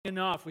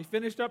Enough. We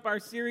finished up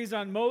our series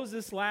on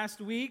Moses last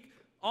week.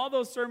 All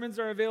those sermons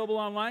are available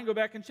online. Go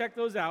back and check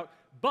those out.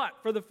 But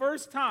for the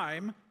first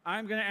time,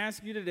 I'm going to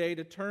ask you today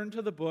to turn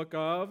to the book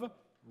of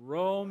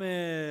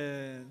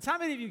Romans. How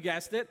many of you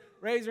guessed it?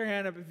 Raise your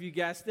hand up if you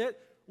guessed it.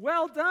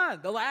 Well done.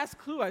 The last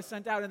clue I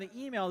sent out in the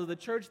email to the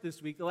church this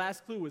week, the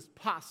last clue was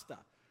pasta.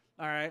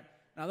 All right?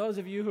 Now, those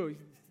of you who,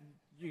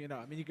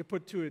 you could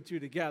put two and two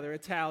together.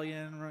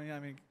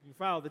 Italian, you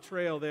follow the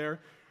trail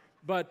there.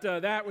 But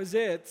that was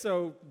it.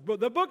 So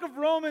the book of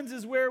Romans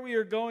is where we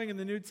are going in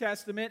the New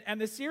Testament, and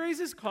the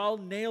series is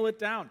called Nail It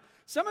Down.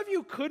 Some of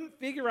you couldn't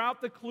figure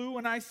out the clue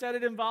when I said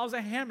it involves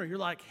a hammer. You're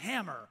like,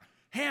 hammer,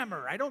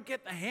 I don't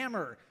get the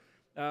hammer.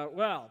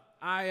 Well,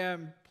 I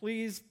am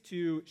pleased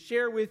to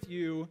share with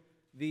you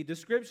the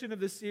description of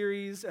the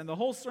series, and the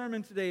whole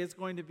sermon today is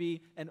going to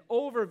be an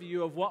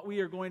overview of what we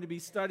are going to be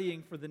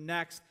studying for the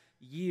next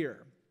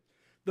year.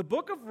 The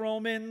book of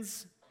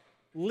Romans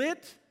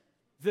lit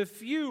the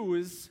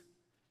fuse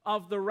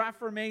of the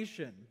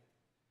Reformation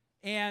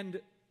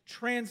and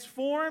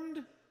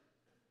transformed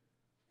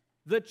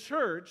the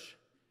church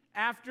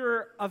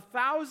after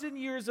 1,000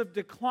 years of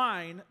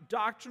decline,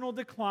 doctrinal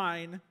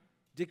decline,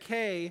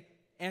 decay,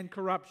 and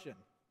corruption.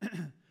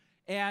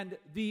 And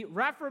the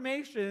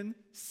Reformation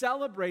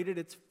celebrated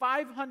its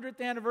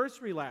 500th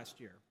anniversary last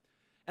year.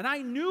 And I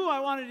knew I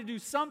wanted to do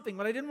something,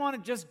 but I didn't want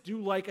to just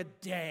do like a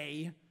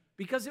day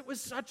because it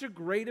was such a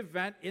great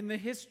event in the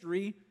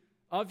history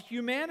of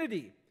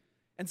humanity.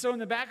 And so in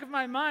the back of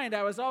my mind,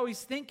 I was always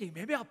thinking,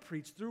 maybe I'll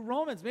preach through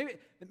Romans. Maybe,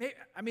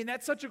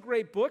 that's such a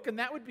great book, and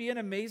that would be an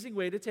amazing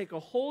way to take a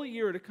whole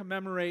year to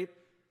commemorate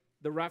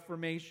the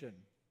Reformation.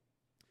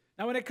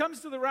 Now, when it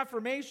comes to the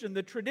Reformation,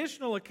 the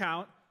traditional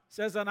account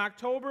says on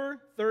October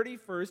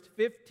 31st,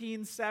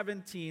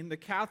 1517, the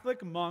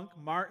Catholic monk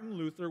Martin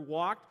Luther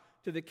walked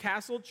to the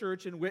Castle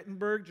Church in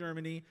Wittenberg,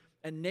 Germany,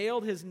 and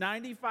nailed his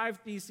 95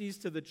 Theses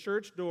to the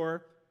church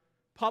door,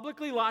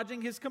 publicly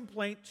lodging his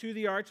complaint to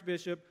the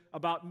archbishop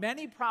about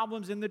many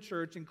problems in the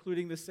church,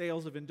 including the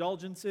sales of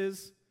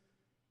indulgences.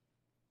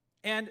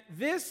 And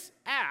this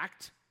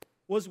act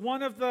was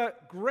one of the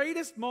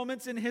greatest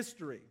moments in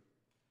history.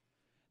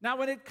 Now,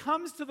 when it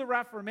comes to the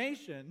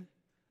Reformation,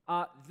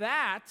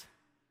 that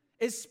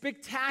is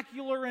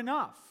spectacular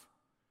enough.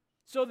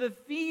 So the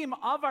theme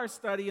of our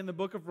study in the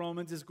book of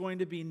Romans is going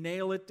to be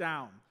nail it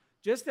down.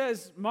 Just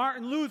as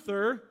Martin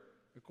Luther,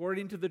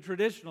 according to the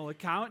traditional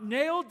account,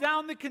 nailed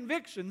down the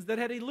convictions that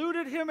had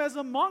eluded him as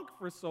a monk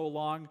for so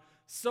long,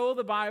 so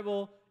the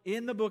Bible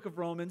in the book of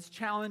Romans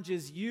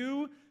challenges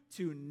you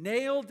to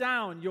nail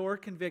down your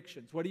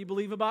convictions. What do you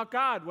believe about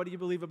God? What do you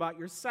believe about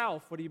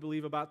yourself? What do you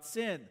believe about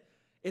sin?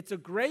 It's a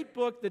great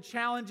book that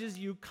challenges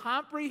you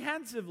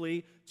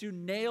comprehensively to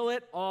nail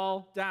it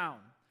all down.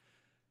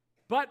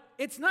 But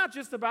it's not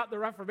just about the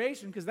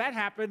Reformation, because that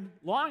happened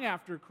long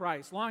after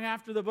Christ, long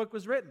after the book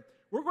was written.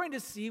 We're going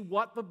to see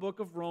what the book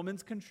of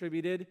Romans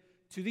contributed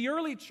to the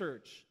early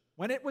church.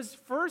 When it was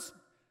first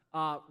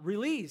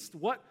released,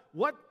 what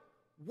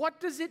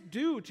does it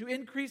do to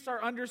increase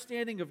our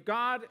understanding of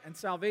God and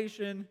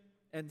salvation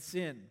and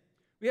sin?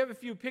 We have a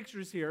few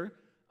pictures here.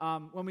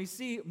 When we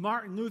see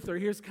Martin Luther,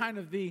 here's kind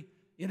of the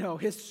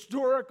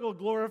historical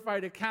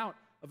glorified account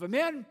of a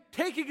man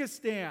taking a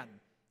stand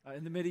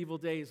in the medieval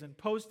days and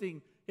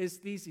posting his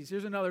theses.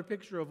 Here's another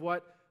picture of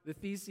what the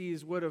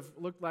theses would have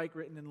looked like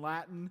written in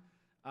Latin.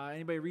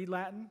 Anybody read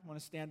Latin? Want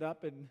to stand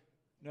up and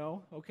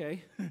no?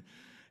 Okay.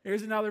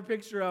 Here's another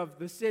picture of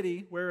the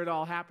city where it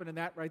all happened, and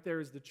that right there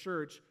is the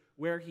church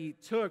where he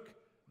took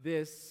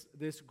this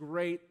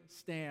great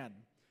stand.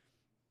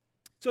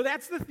 So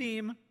that's the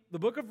theme, the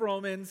book of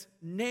Romans,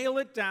 nail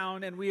it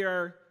down, and we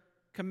are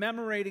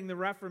commemorating the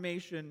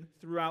Reformation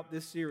throughout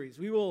this series.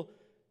 We will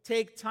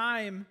take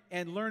time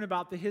and learn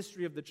about the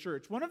history of the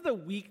church. One of the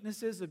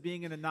weaknesses of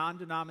being in a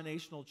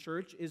non-denominational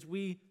church is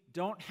we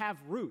don't have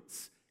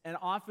roots, and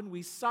often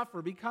we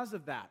suffer because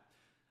of that.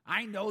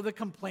 I know the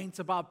complaints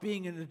about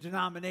being in a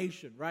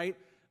denomination, right?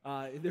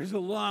 There's a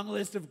long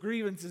list of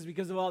grievances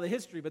because of all the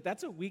history, but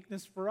that's a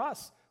weakness for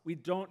us. We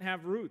don't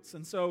have roots.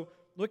 And so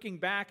looking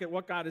back at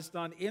what God has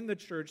done in the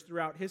church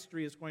throughout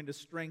history is going to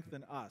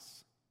strengthen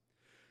us.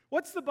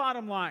 What's the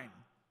bottom line?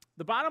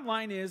 The bottom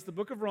line is the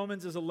book of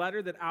Romans is a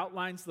letter that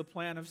outlines the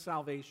plan of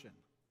salvation.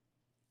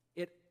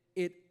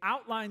 It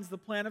outlines the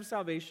plan of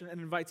salvation and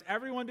invites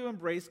everyone to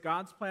embrace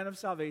God's plan of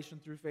salvation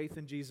through faith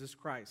in Jesus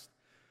Christ.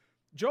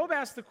 Job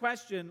asked the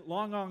question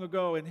long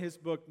ago in his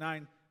book,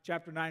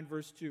 chapter 9,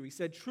 verse 2. He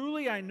said,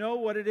 "Truly I know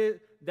what it is,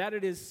 that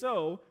it is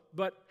so,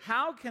 but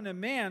how can a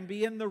man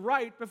be in the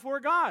right before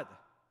God?"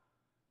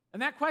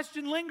 And that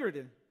question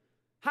lingered.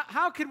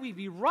 How can we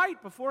be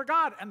right before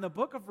God? And the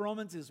book of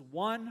Romans is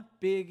one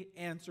big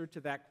answer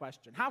to that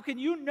question. How can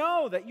you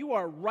know that you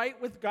are right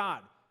with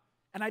God?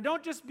 And I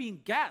don't just mean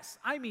guess,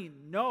 I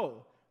mean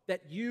know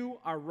that you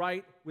are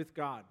right with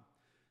God.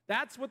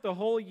 That's what the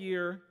whole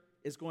year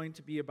is going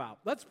to be about.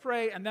 Let's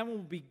pray, and then we'll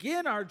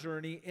begin our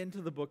journey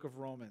into the book of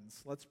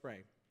Romans. Let's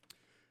pray.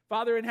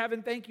 Father in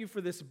heaven, thank you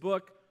for this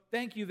book.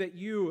 Thank you that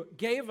you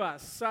gave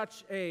us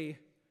such a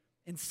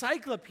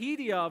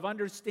encyclopedia of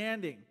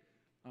understanding.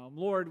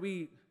 Lord,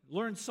 we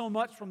learn so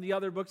much from the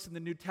other books in the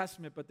New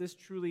Testament, but this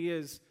truly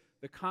is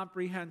the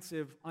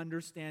comprehensive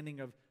understanding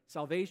of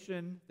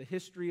salvation, the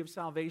history of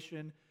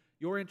salvation,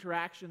 your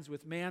interactions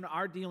with man,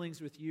 our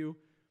dealings with you.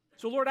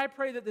 So, Lord, I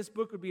pray that this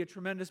book would be a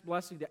tremendous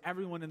blessing to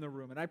everyone in the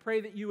room. And I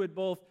pray that you would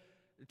both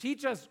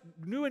teach us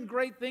new and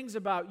great things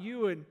about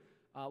you and,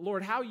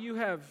 Lord, how you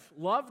have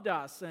loved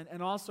us,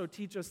 and also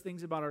teach us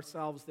things about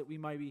ourselves that we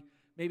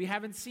maybe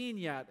haven't seen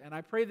yet. And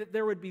I pray that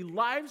there would be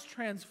lives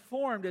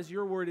transformed as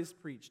your word is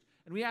preached.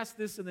 And we ask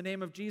this in the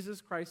name of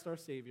Jesus Christ, our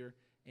Savior.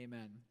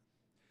 Amen.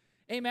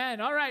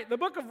 Amen. All right, the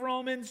book of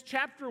Romans,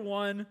 chapter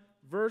 1,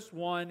 verse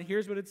 1.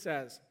 Here's what it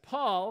says.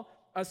 Paul,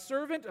 a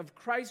servant of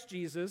Christ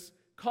Jesus,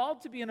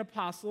 called to be an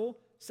apostle,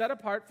 set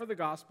apart for the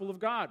gospel of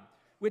God,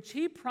 which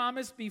he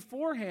promised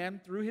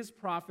beforehand through his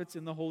prophets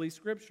in the Holy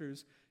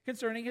Scriptures,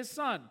 concerning his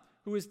Son,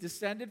 who is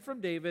descended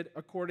from David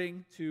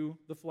according to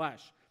the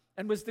flesh,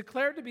 and was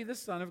declared to be the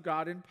Son of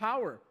God in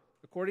power,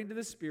 according to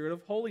the Spirit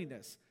of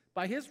holiness,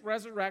 by his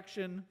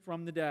resurrection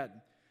from the dead.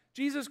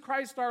 Jesus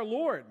Christ our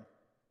Lord,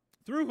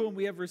 through whom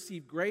we have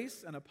received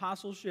grace and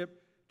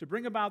apostleship to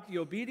bring about the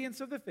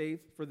obedience of the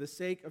faith for the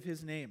sake of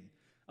his name,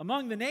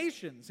 among the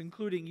nations,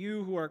 including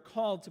you who are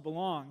called to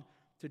belong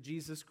to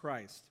Jesus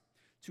Christ.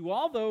 To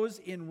all those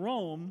in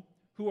Rome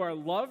who are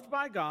loved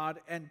by God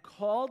and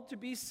called to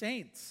be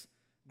saints,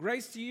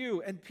 grace to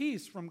you and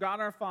peace from God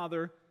our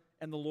Father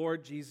and the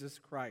Lord Jesus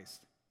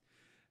Christ.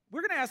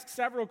 We're going to ask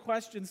several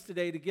questions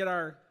today to get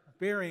our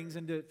bearings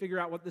and to figure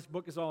out what this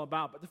book is all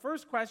about. But the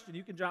first question,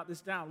 you can jot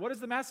this down. What is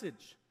the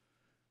message?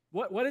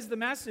 What is the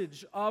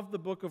message of the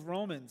book of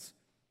Romans?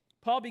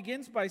 Paul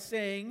begins by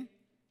saying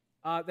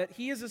that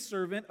he is a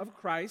servant of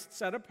Christ,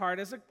 set apart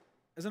as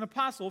an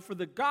apostle for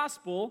the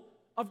gospel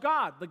of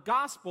God. The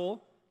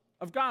gospel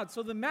of God.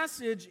 So the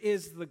message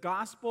is the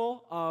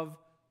gospel of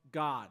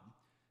God.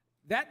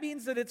 That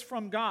means that it's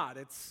from God.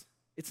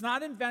 It's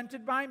not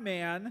invented by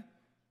man,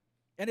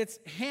 and it's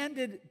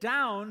handed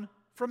down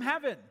from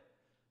heaven.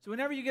 So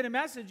whenever you get a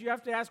message, you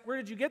have to ask, where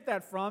did you get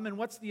that from, and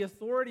what's the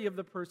authority of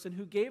the person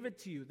who gave it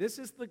to you? This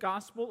is the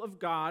gospel of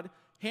God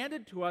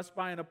handed to us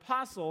by an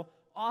apostle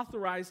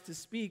authorized to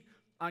speak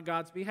on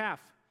God's behalf.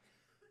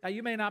 Now,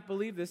 you may not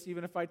believe this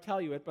even if I tell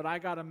you it, but I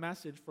got a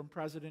message from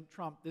President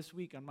Trump this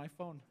week on my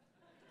phone.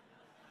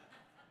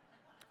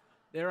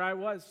 There I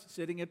was,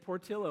 sitting at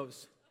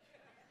Portillo's,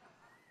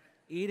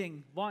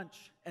 eating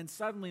lunch, and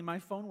suddenly my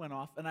phone went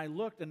off, and I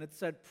looked, and it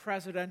said,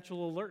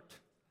 presidential alert.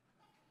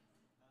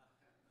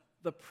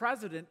 The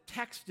president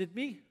texted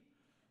me,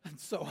 and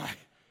so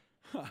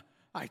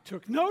I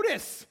took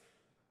notice.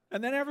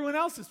 And then everyone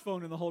else's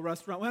phone in the whole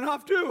restaurant went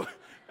off too.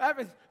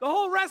 The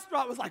whole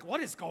restaurant was like, what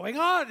is going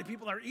on? And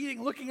people are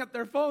eating, looking at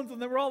their phones, and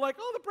they were all like,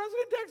 oh, the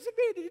president texted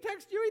me. Did he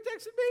text you? He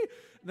texted me.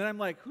 And then I'm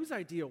like, whose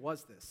idea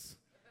was this?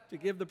 To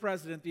give the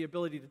president the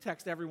ability to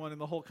text everyone in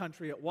the whole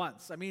country at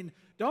once. I mean,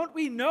 don't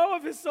we know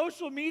of his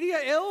social media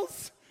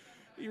ills?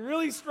 He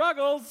really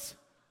struggles,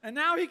 and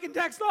now he can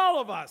text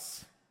all of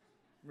us.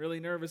 I'm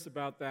really nervous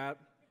about that.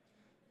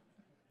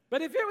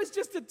 But if it was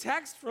just a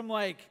text from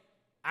like,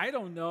 I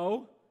don't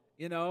know,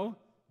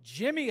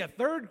 Jimmy, a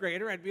third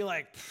grader, I'd be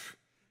like,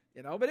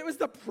 but it was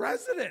the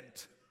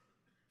president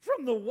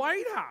from the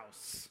White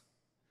House.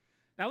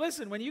 Now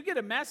listen, when you get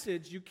a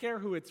message, you care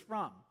who it's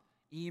from.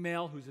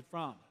 Email, who's it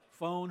from?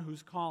 Phone,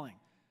 who's calling?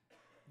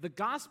 The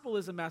gospel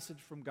is a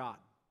message from God.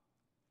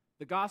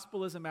 The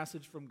gospel is a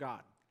message from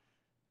God.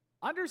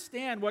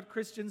 Understand what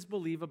Christians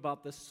believe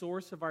about the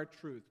source of our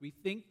truth. We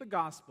think the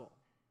gospel,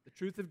 the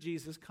truth of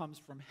Jesus, comes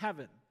from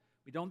heaven.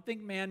 We don't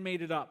think man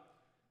made it up.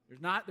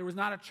 There was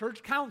not a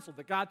church council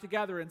that got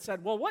together and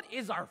said, well, what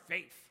is our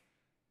faith?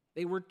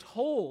 They were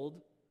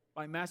told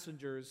by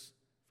messengers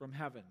from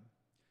heaven.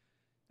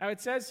 Now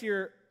it says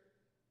here,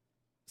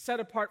 set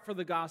apart for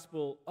the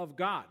gospel of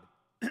God,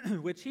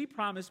 which he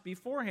promised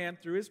beforehand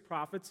through his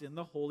prophets in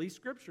the Holy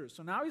Scriptures.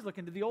 So now he's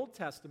looking to the Old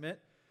Testament.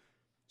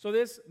 So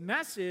this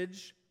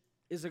message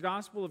is the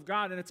gospel of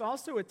God, and it's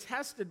also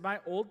attested by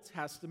Old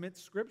Testament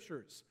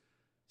scriptures.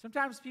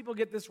 Sometimes people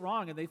get this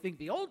wrong, and they think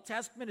the Old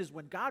Testament is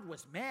when God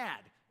was mad,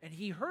 and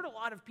he hurt a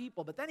lot of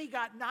people, but then he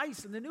got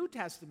nice in the New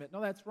Testament.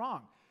 No, that's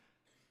wrong.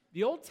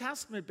 The Old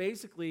Testament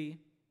basically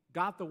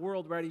got the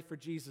world ready for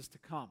Jesus to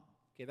come.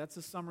 Okay, that's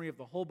a summary of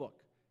the whole book.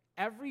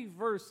 Every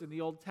verse in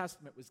the Old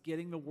Testament was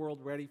getting the world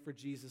ready for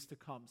Jesus to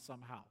come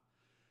somehow.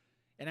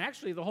 And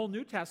actually, the whole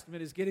New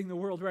Testament is getting the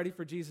world ready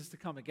for Jesus to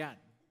come again.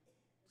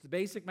 It's the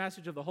basic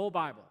message of the whole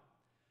Bible.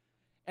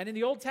 And in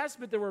the Old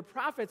Testament, there were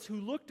prophets who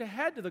looked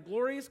ahead to the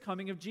glorious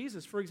coming of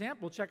Jesus. For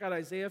example, check out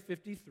Isaiah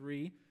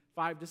 53,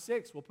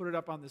 5-6. We'll put it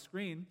up on the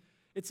screen.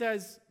 It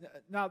says,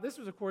 now this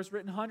was, of course,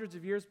 written hundreds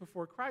of years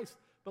before Christ.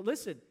 But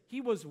listen,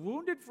 he was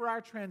wounded for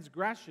our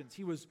transgressions.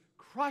 He was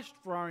crushed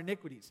for our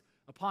iniquities.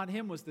 Upon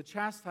him was the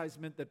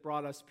chastisement that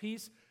brought us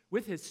peace.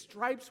 With his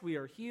stripes we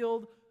are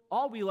healed.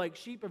 All we like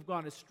sheep have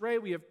gone astray.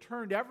 We have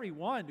turned every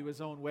one to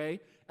his own way.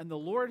 And the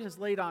Lord has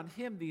laid on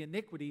him the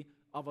iniquity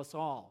of us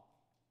all.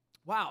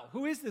 Wow,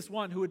 who is this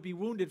one who would be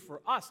wounded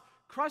for us,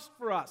 crushed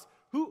for us,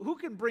 Who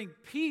can bring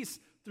peace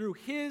through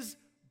his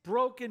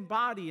broken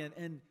body?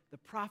 And the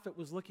prophet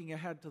was looking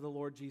ahead to the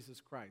Lord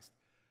Jesus Christ.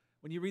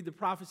 When you read the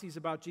prophecies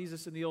about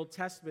Jesus in the Old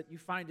Testament, you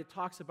find it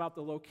talks about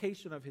the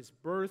location of his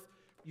birth.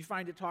 You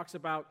find it talks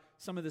about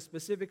some of the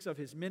specifics of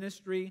his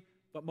ministry,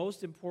 but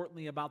most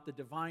importantly about the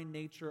divine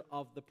nature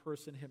of the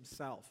person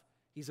himself.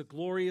 He's a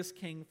glorious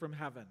king from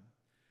heaven.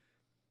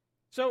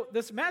 So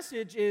this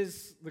message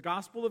is the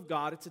gospel of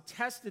God. It's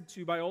attested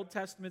to by Old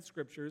Testament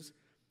scriptures.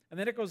 And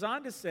then it goes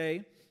on to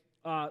say,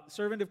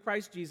 servant of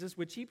Christ Jesus,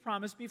 which he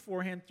promised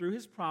beforehand through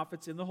his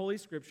prophets in the Holy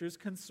Scriptures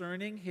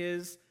concerning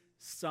his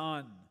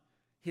Son,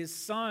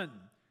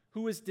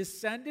 who was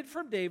descended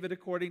from David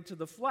according to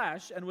the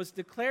flesh and was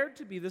declared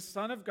to be the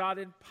Son of God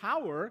in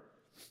power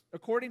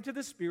according to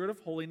the Spirit of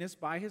holiness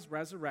by his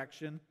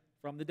resurrection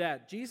from the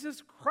dead.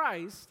 Jesus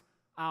Christ,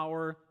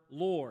 our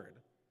Lord,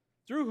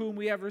 through whom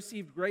we have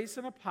received grace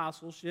and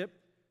apostleship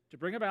to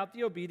bring about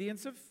the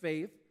obedience of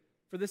faith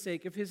for the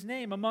sake of his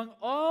name among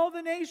all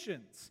the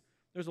nations.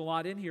 There's a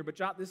lot in here, but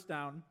jot this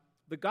down.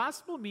 The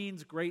gospel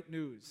means great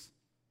news.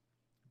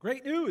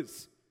 Great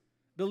news.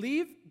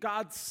 Believe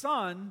God's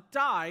Son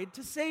died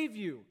to save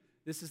you.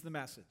 This is the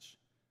message.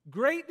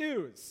 Great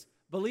news.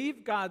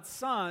 Believe God's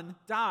Son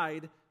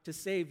died to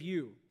save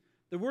you.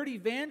 The word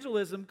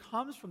evangelism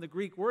comes from the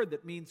Greek word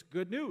that means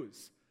good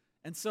news.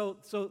 And so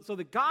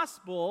the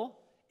gospel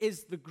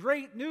is the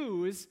great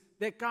news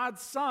that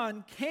God's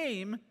Son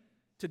came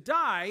to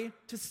die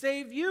to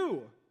save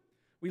you.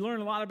 We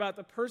learn a lot about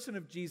the person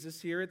of Jesus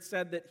here. It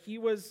said that he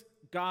was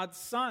God's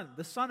Son,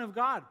 the Son of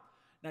God.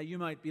 Now you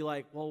might be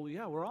like, well,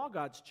 yeah, we're all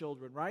God's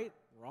children, right?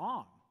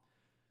 Wrong.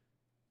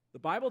 The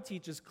Bible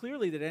teaches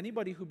clearly that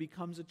anybody who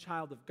becomes a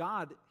child of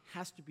God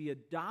has to be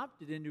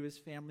adopted into his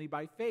family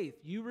by faith.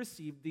 You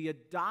received the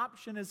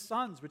adoption as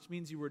sons, which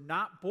means you were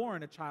not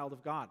born a child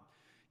of God.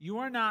 You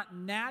are not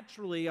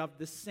naturally of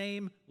the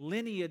same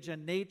lineage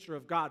and nature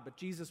of God, but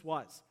Jesus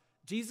was.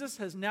 Jesus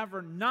has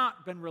never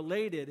not been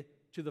related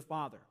to the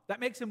Father. That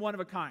makes him one of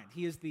a kind.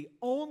 He is the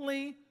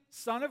only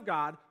Son of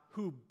God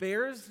who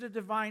bears the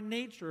divine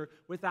nature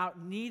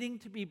without needing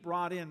to be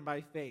brought in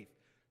by faith.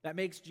 That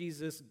makes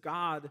Jesus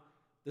God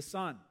the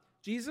Son.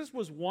 Jesus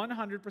was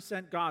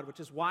 100% God, which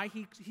is why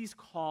he's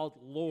called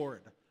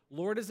Lord.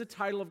 Lord is a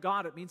title of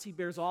God. It means he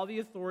bears all the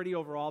authority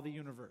over all the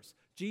universe.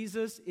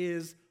 Jesus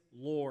is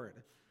Lord.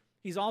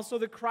 He's also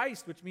the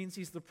Christ, which means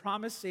he's the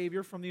promised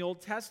Savior from the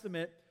Old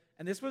Testament.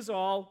 And this was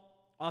all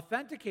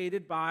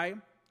authenticated by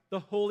the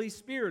Holy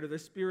Spirit, or the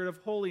Spirit of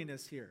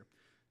holiness here.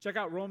 Check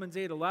out Romans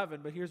 8:11,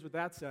 but here's what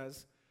that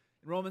says.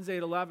 In Romans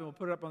 8:11, we'll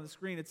put it up on the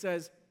screen. It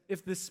says,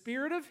 if the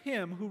Spirit of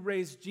him who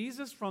raised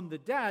Jesus from the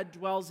dead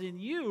dwells in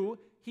you,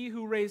 he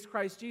who raised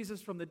Christ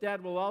Jesus from the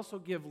dead will also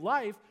give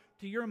life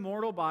to your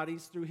mortal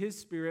bodies through his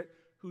Spirit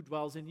who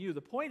dwells in you.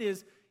 The point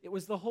is, it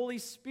was the Holy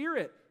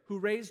Spirit who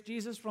raised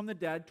Jesus from the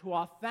dead to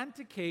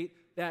authenticate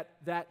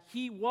that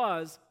he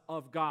was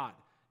of God.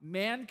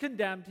 Man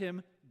condemned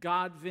him,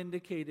 God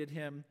vindicated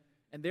him,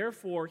 and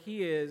therefore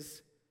he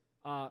is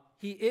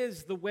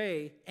the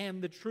way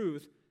and the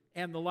truth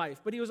and the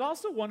life. But he was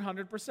also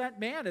 100%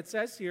 man. It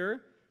says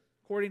here,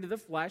 according to the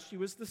flesh, he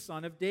was the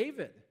son of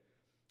David.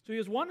 So he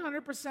was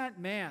 100%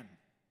 man.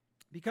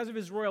 Because of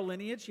his royal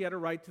lineage, he had a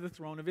right to the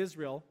throne of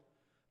Israel.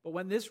 But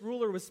when this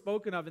ruler was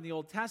spoken of in the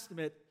Old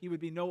Testament, he would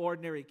be no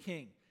ordinary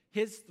king.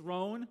 His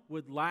throne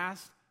would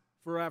last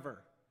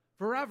forever.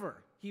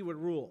 Forever he would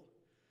rule.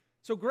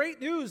 So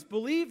great news.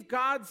 Believe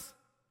God's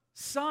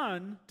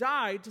Son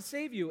died to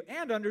save you,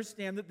 and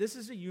understand that this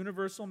is a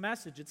universal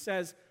message. It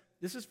says,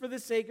 this is for the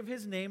sake of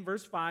his name,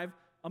 verse 5,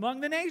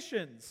 among the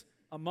nations.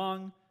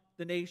 Among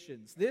the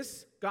nations.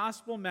 This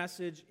gospel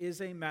message is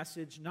a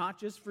message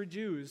not just for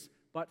Jews,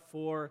 but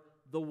for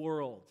the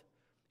world.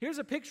 Here's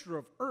a picture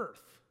of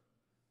Earth.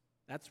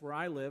 That's where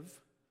I live,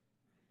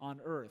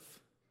 on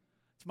Earth.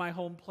 It's my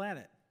home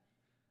planet.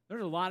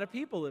 There's a lot of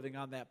people living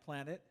on that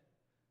planet.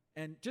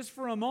 And just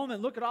for a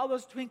moment, look at all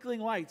those twinkling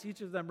lights.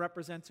 Each of them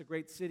represents a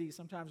great city,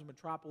 sometimes a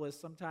metropolis,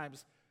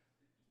 sometimes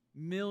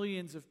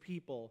millions of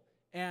people.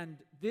 And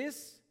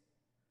this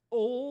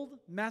old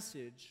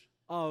message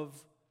of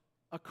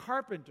a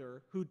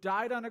carpenter who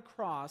died on a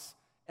cross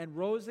and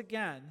rose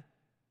again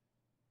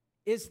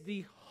is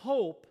the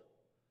hope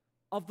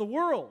of the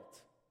world.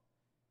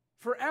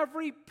 For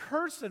every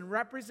person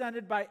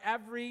represented by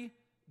every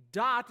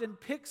dot and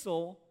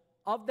pixel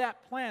of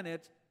that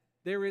planet,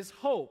 there is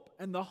hope,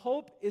 and the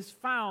hope is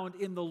found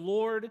in the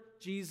Lord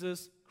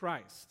Jesus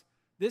Christ.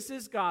 This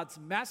is God's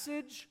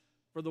message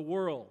for the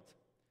world.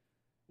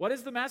 What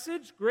is the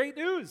message? Great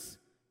news.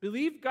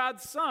 Believe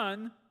God's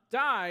Son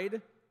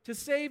died to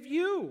save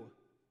you.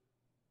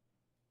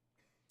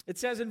 It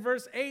says in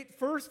verse 8,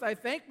 first I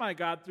thank my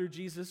God through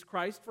Jesus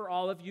Christ for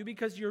all of you,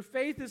 because your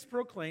faith is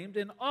proclaimed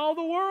in all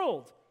the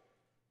world.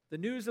 The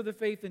news of the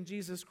faith in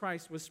Jesus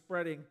Christ was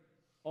spreading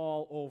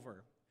all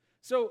over.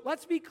 So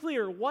let's be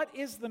clear, what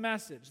is the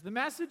message? The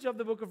message of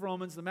the book of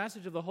Romans, the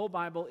message of the whole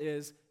Bible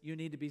is you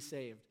need to be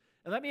saved.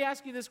 And let me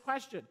ask you this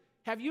question.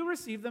 Have you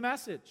received the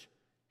message?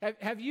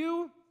 Have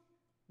you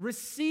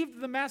received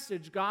the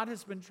message God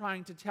has been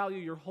trying to tell you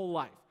your whole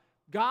life.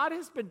 God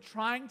has been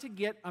trying to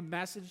get a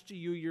message to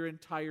you your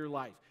entire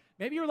life.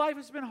 Maybe your life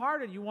has been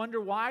hard and you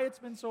wonder why it's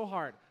been so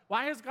hard.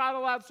 Why has God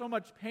allowed so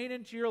much pain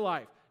into your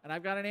life? And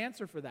I've got an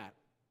answer for that.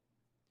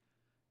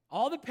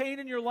 All the pain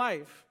in your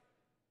life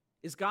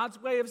is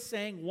God's way of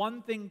saying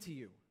one thing to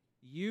you.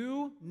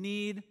 You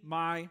need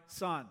my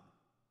son.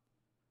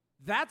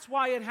 That's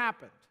why it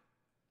happened.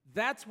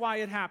 That's why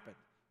it happened.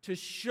 To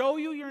show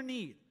you your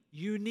need.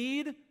 You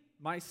need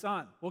my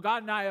son. Well,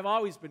 God and I have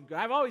always been good.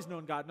 I've always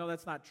known God. No,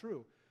 that's not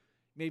true.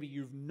 Maybe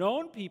you've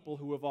known people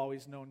who have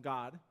always known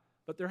God,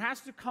 but there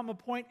has to come a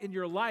point in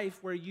your life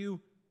where you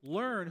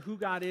learn who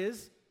God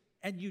is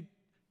and you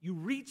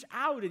reach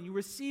out and you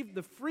receive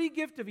the free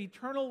gift of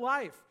eternal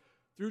life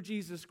through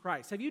Jesus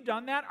Christ. Have you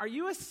done that? Are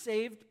you a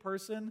saved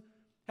person?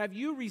 Have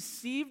you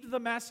received the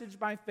message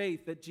by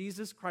faith that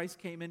Jesus Christ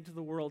came into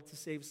the world to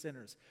save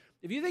sinners?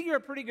 If you think you're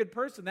a pretty good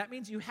person, that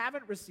means you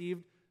haven't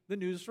received the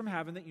news from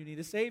heaven that you need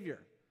a Savior.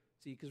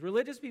 See, because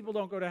religious people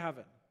don't go to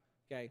heaven.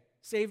 Okay?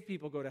 Saved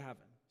people go to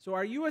heaven. So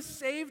are you a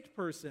saved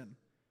person?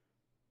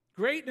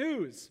 Great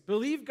news.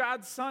 Believe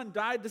God's Son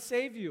died to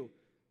save you.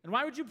 And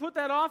why would you put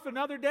that off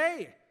another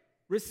day?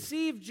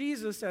 Receive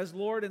Jesus as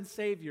Lord and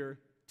Savior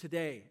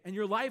today, and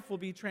your life will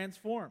be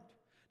transformed.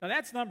 Now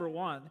that's number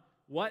one.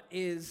 What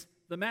is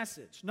the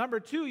message?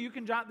 Number two, you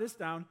can jot this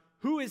down.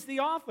 Who is the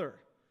author?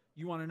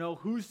 You want to know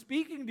who's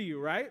speaking to you,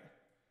 right?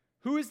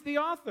 Who is the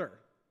author?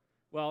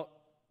 Well,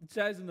 it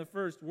says in the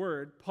first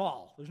word,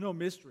 Paul. There's no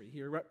mystery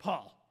here, right?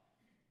 Paul.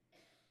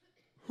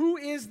 Who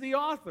is the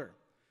author?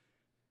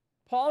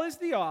 Paul is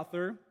the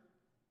author,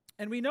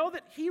 and we know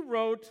that he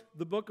wrote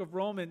the book of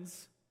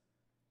Romans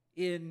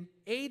in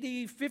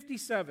AD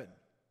 57.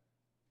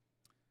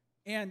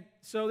 And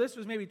so this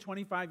was maybe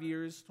 25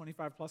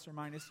 plus or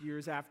minus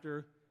years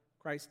after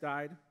Christ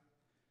died.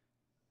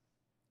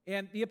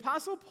 And the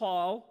Apostle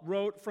Paul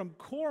wrote from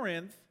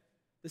Corinth,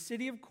 the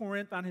city of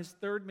Corinth, on his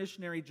third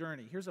missionary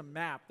journey. Here's a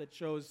map that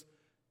shows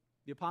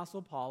the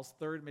Apostle Paul's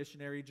third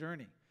missionary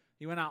journey.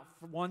 He went out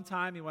one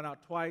time, he went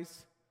out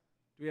twice.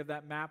 Do we have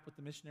that map with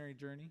the missionary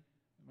journey?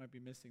 We might be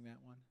missing that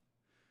one.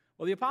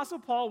 Well, the Apostle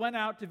Paul went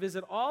out to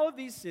visit all of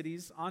these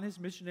cities on his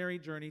missionary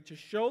journey to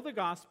show the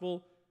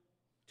gospel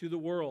to the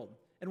world.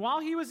 And while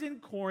he was in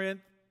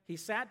Corinth, he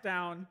sat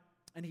down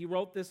and he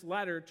wrote this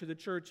letter to the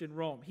church in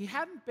Rome. He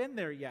hadn't been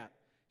there yet.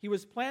 He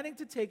was planning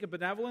to take a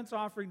benevolence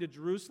offering to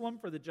Jerusalem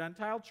from the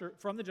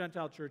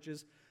Gentile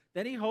churches.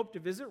 Then he hoped to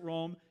visit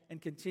Rome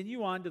and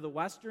continue on to the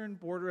western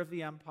border of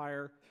the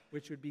empire,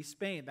 which would be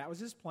Spain. That was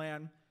his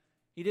plan.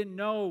 He didn't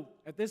know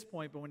at this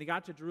point, but when he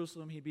got to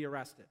Jerusalem, he'd be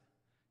arrested.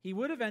 He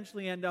would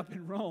eventually end up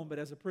in Rome, but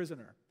as a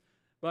prisoner.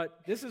 But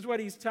this is what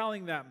he's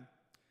telling them.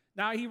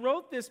 Now, he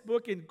wrote this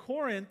book in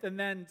Corinth, and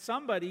then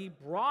somebody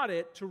brought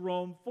it to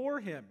Rome for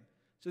him.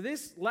 So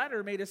this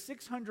letter made a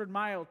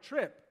 600-mile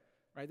trip,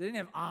 right? They didn't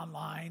have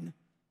online,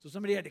 so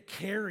somebody had to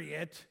carry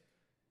it,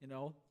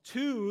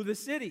 to the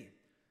city.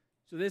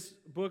 So this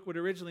book would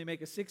originally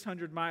make a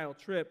 600-mile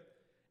trip.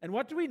 And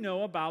what do we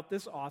know about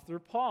this author,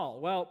 Paul?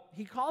 Well,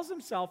 he calls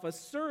himself a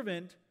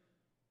servant.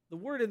 The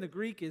word in the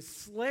Greek is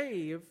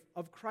slave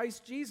of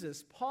Christ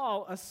Jesus.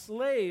 Paul, a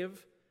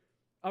slave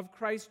of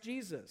Christ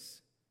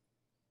Jesus.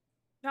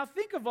 Now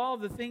think of all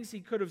the things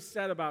he could have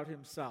said about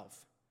himself.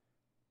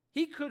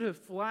 He could have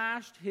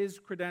flashed his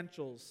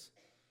credentials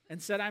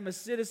and said, I'm a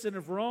citizen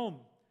of Rome.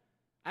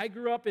 I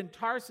grew up in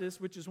Tarsus,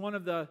 which is one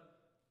of the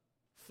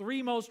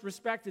 3 most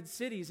respected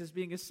cities as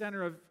being a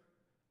center of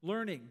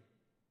learning.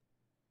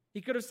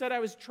 He could have said, I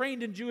was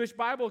trained in Jewish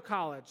Bible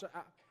college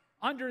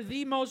under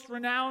the most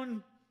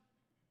renowned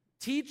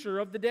teacher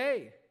of the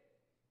day.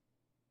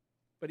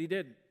 But he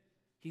didn't.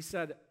 He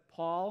said,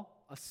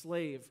 Paul, a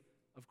slave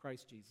of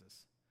Christ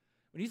Jesus.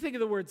 When you think of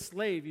the word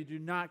slave, you do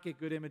not get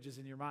good images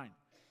in your mind.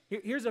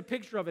 Here's a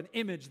picture of an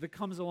image that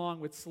comes along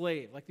with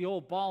slave, like the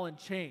old ball and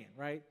chain,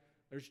 right?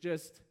 There's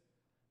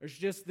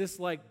just this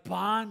like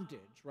bondage,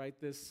 right?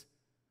 This,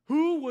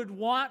 who would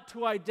want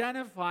to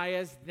identify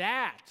as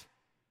that?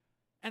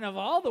 And of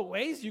all the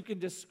ways you can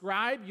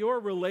describe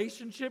your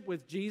relationship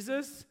with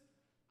Jesus,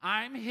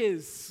 I'm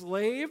his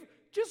slave.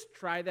 Just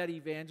try that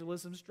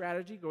evangelism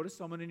strategy. Go to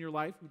someone in your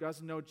life who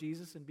doesn't know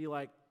Jesus and be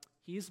like,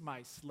 he's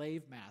my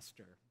slave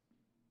master.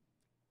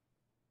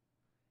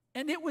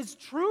 And it was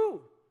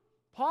true.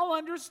 Paul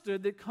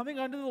understood that coming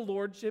under the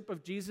lordship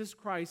of Jesus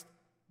Christ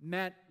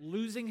meant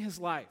losing his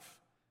life.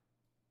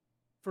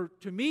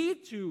 To me,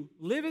 to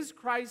live as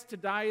Christ, to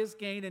die as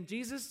gain. And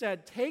Jesus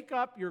said, take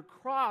up your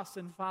cross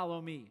and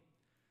follow me.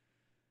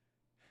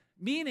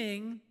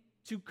 Meaning,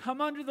 to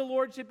come under the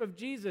lordship of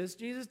Jesus,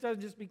 Jesus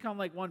doesn't just become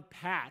like one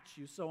patch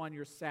you sew on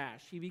your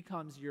sash. He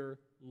becomes your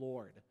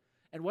Lord.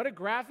 And what a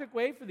graphic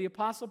way for the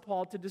Apostle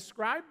Paul to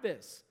describe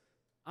this.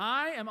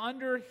 I am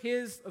under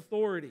his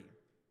authority.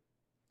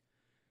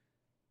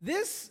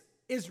 This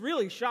is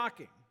really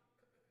shocking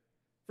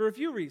for a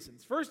few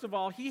reasons. First of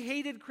all, he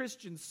hated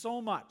Christians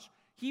so much.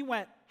 He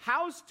went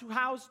house to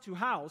house to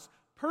house,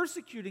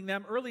 persecuting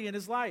them early in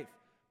his life.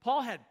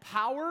 Paul had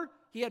power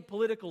he had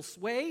political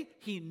sway,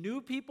 he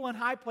knew people in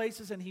high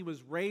places, and he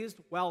was raised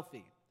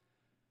wealthy.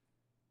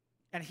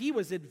 And he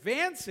was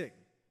advancing.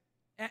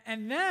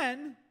 And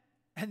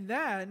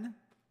then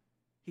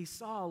he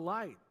saw a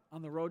light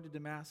on the road to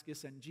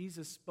Damascus, and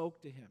Jesus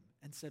spoke to him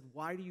and said,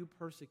 "Why do you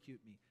persecute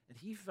me?" And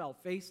he fell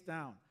face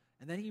down.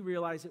 And then he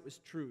realized it was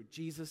true.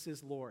 Jesus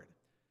is Lord.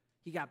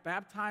 He got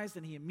baptized,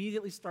 and he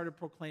immediately started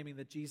proclaiming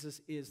that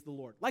Jesus is the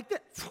Lord. Like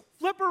that,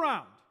 flip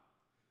around.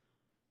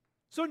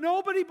 So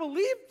nobody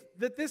believed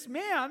that this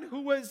man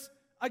who was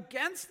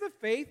against the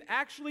faith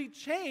actually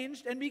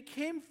changed and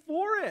became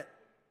for it.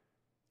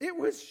 It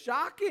was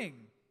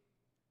shocking.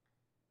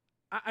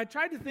 I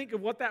tried to think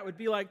of what that would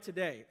be like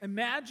today.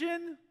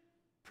 Imagine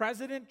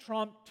President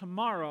Trump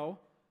tomorrow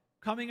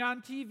coming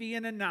on TV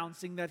and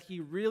announcing that he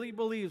really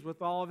believes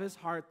with all of his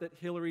heart that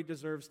Hillary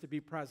deserves to be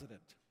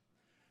president.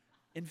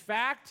 In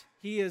fact,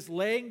 he is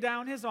laying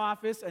down his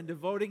office and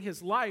devoting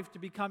his life to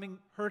becoming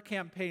her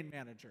campaign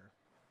manager.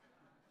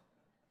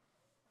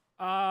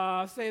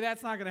 Say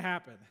that's not going to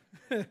happen.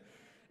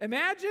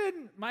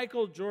 Imagine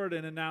Michael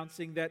Jordan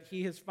announcing that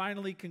he has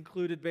finally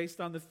concluded, based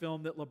on the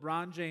film, that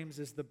LeBron James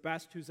is the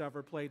best who's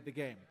ever played the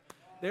game.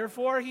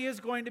 Therefore, he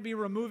is going to be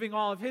removing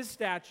all of his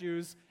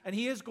statues, and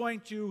he is going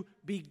to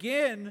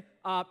begin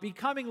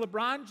becoming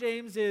LeBron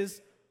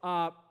James's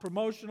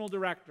promotional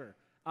director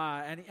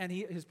and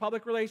his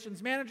public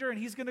relations manager, and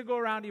he's going to go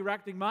around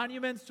erecting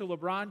monuments to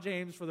LeBron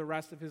James for the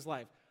rest of his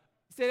life.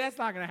 Say that's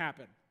not going to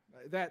happen.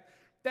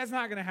 That's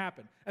not going to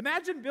happen.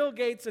 Imagine Bill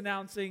Gates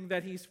announcing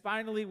that he's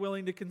finally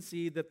willing to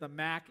concede that the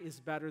Mac is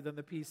better than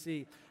the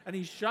PC, and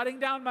he's shutting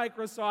down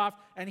Microsoft,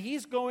 and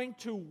he's going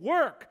to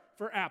work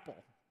for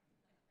Apple.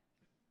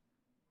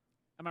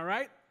 Am I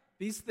right?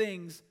 These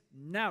things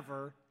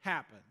never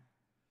happen.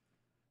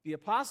 The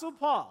Apostle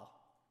Paul,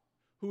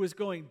 who is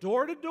going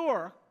door to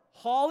door,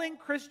 hauling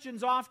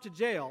Christians off to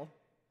jail,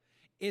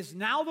 is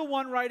now the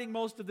one writing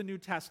most of the New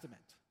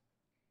Testament.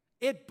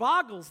 It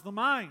boggles the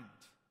mind.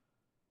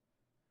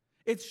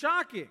 It's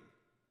shocking.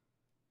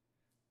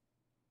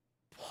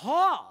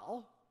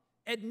 Paul,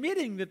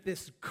 admitting that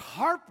this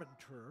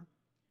carpenter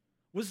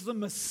was the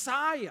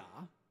Messiah,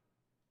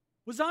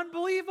 was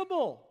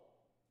unbelievable.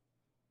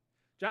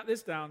 Jot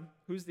this down.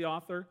 Who's the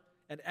author?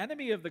 An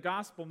enemy of the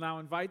gospel now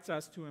invites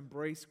us to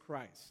embrace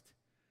Christ.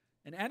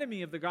 An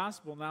enemy of the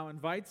gospel now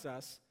invites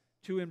us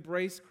to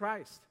embrace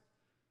Christ.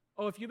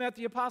 Oh, if you met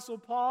the Apostle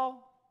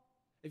Paul,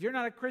 if you're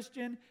not a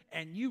Christian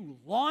and you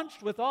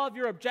launched with all of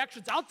your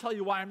objections, I'll tell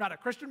you why I'm not a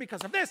Christian,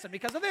 because of this and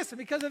because of this and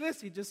because of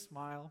this. He'd just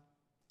smile.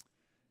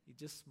 He'd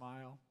just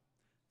smile.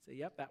 Say,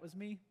 yep, that was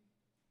me.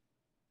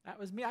 That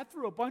was me. I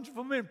threw a bunch of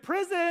them in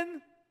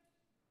prison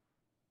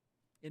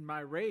in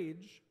my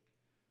rage,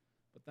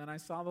 but then I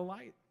saw the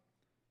light.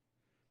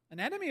 An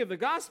enemy of the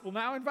gospel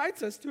now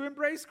invites us to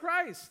embrace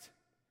Christ.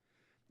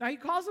 Now, he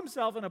calls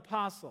himself an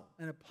apostle.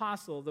 An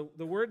apostle,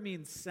 the word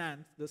means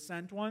sent, the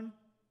sent one.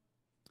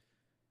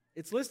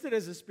 It's listed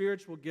as a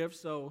spiritual gift,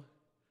 so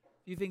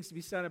a few things to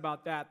be said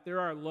about that. There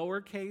are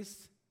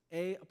lowercase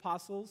a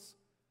apostles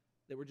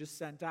that were just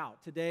sent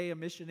out. Today, a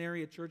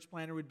missionary, a church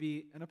planter would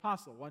be an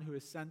apostle, one who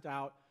is sent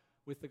out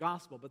with the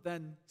gospel. But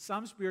then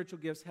some spiritual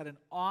gifts had an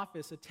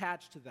office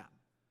attached to them.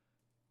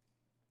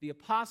 The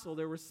apostle,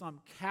 there were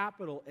some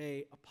capital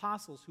A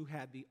apostles who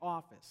had the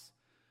office.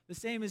 The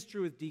same is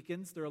true with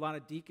deacons. There are a lot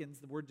of deacons.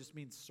 The word just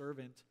means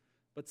servant.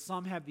 But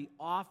some have the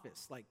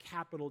office, like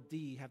capital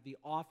D, have the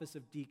office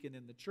of deacon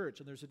in the church,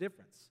 and there's a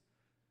difference.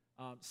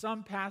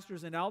 Some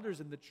pastors and elders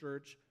in the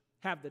church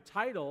have the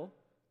title,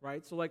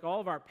 right? So like all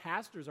of our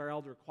pastors are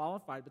elder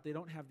qualified, but they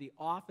don't have the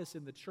office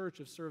in the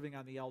church of serving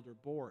on the elder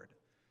board.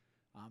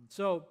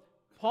 So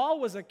Paul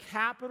was a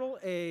capital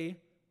A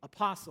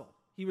apostle.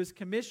 He was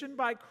commissioned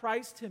by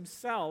Christ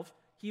himself.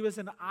 These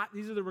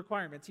are the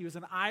requirements. He was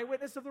an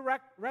eyewitness of the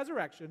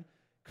resurrection,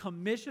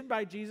 commissioned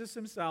by Jesus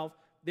himself.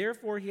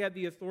 Therefore, he had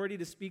the authority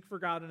to speak for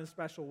God in a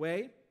special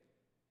way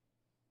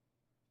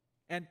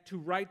and to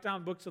write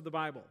down books of the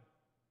Bible.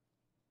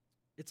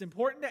 It's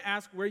important to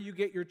ask where you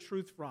get your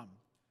truth from.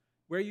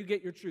 Where you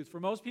get your truth. For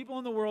most people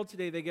in the world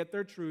today, they get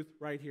their truth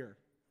right here.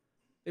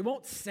 They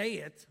won't say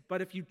it,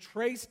 but if you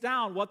trace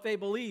down what they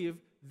believe,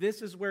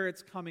 this is where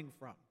it's coming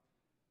from.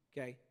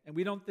 Okay? And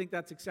we don't think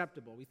that's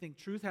acceptable. We think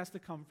truth has to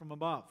come from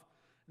above.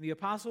 And the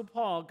Apostle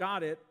Paul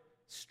got it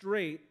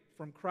straight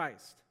from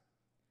Christ.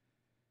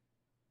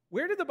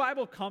 Where did the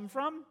Bible come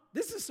from?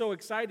 This is so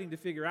exciting to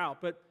figure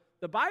out. But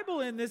the Bible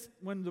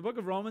when the book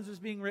of Romans was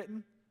being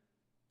written,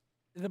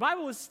 the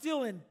Bible was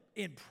still in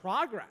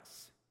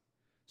progress.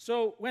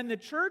 So when the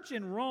church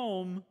in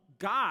Rome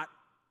got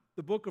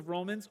the book of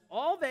Romans,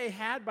 all they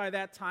had by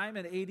that time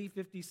in AD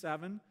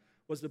 57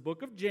 was the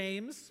book of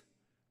James,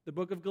 the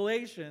book of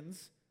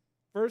Galatians,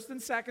 1st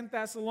and 2nd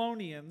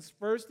Thessalonians,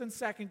 1st and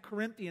 2nd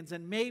Corinthians,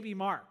 and maybe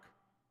Mark.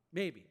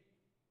 Maybe.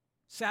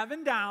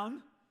 7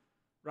 down,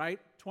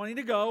 right? 20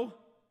 to go.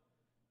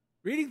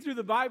 Reading through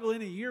the Bible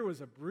in a year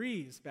was a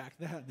breeze back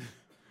then.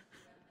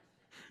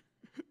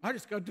 I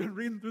just got done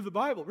reading through the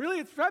Bible. Really?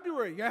 It's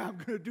February. Yeah, I'm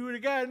going to do it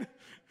again.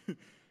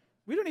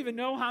 We don't even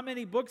know how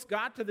many books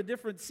got to the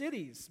different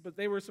cities, but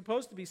they were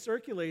supposed to be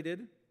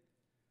circulated.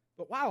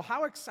 But wow,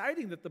 how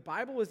exciting that the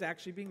Bible is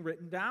actually being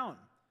written down.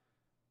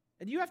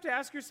 And you have to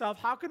ask yourself,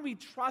 how can we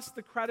trust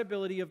the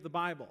credibility of the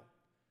Bible?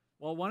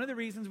 Well, one of the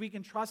reasons we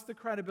can trust the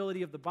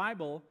credibility of the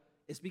Bible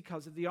is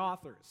because of the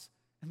authors.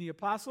 And the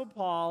Apostle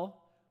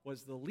Paul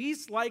was the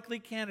least likely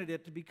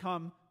candidate to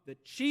become the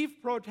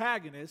chief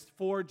protagonist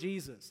for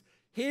Jesus.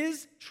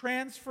 His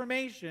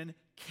transformation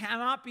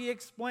cannot be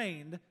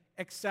explained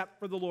except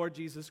for the Lord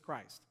Jesus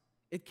Christ.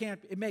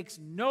 It makes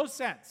no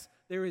sense.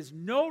 There is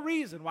no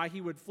reason why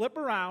he would flip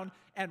around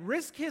and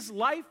risk his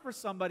life for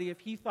somebody if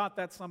he thought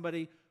that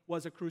somebody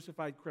was a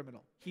crucified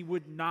criminal. He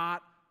would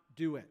not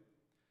do it.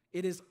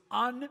 It is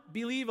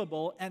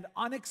unbelievable and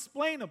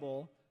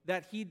unexplainable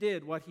that he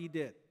did what he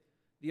did.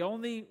 The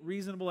only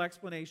reasonable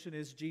explanation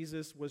is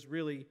Jesus was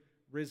really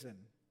risen.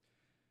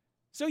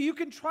 So you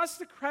can trust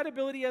the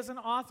credibility as an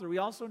author. We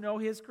also know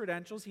his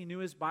credentials. He knew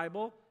his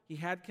Bible. He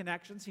had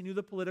connections. He knew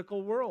the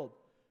political world.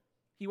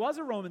 He was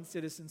a Roman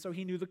citizen, so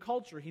he knew the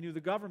culture. He knew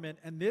the government.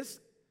 And this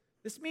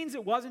means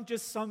it wasn't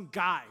just some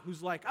guy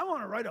who's like, I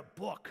want to write a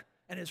book.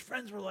 And his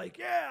friends were like,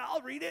 yeah,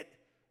 I'll read it.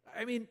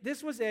 I mean,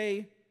 this was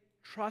a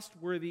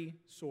trustworthy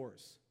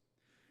source.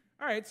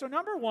 All right, so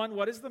number one,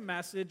 what is the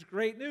message?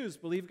 Great news.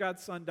 Believe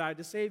God's Son died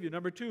to save you.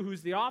 Number two,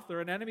 who's the author?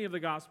 An enemy of the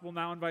gospel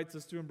now invites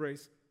us to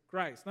embrace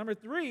Christ. Number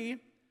three,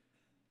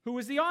 who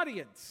is the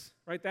audience?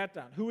 Write that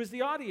down. Who is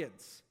the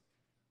audience?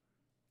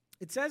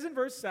 It says in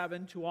verse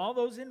 7, to all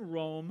those in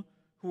Rome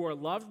who are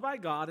loved by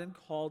God and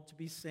called to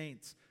be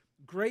saints,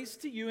 grace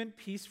to you and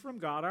peace from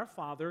God our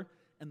Father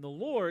and the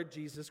Lord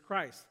Jesus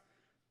Christ.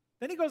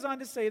 Then he goes on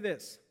to say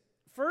this,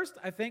 first,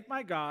 I thank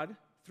my God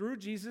through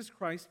Jesus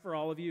Christ for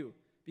all of you,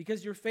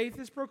 because your faith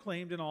is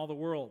proclaimed in all the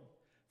world.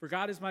 For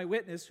God is my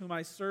witness, whom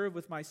I serve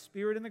with my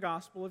spirit in the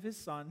gospel of his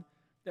Son,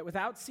 that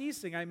without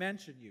ceasing I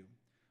mention you,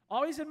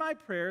 always in my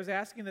prayers,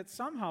 asking that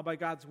somehow by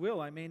God's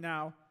will I may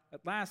now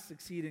at last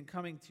succeed in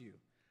coming to you.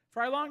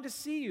 For I long to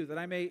see you, that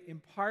I may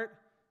impart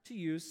to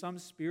you some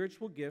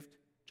spiritual gift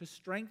to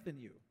strengthen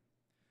you.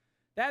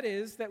 That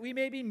is, that we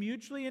may be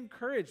mutually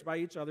encouraged by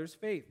each other's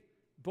faith,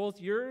 both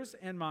yours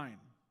and mine.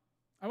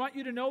 I want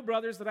you to know,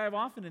 brothers, that I have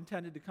often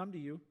intended to come to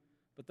you,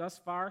 but thus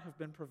far have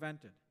been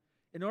prevented,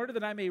 in order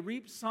that I may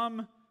reap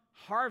some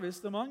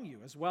harvest among you,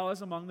 as well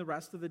as among the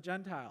rest of the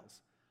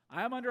Gentiles.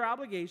 I am under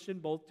obligation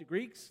both to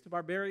Greeks, to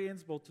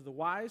barbarians, both to the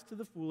wise, to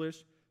the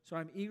foolish, so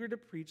I'm eager to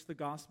preach the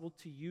gospel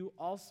to you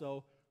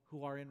also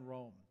who are in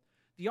Rome.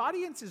 The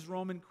audience is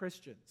Roman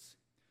Christians.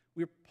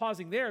 We're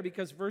pausing there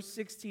because verse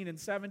 16 and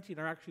 17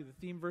 are actually the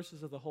theme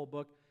verses of the whole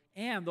book,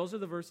 and those are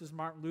the verses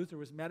Martin Luther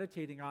was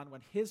meditating on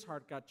when his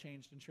heart got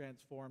changed and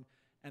transformed,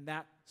 and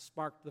that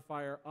sparked the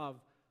fire of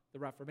the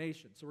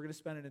Reformation. So we're going to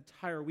spend an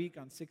entire week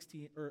on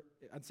 16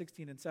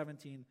 and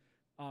 17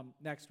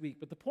 next week.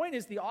 But the point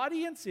is, the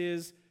audience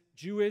is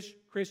Jewish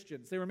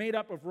Christians. They were made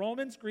up of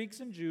Romans, Greeks,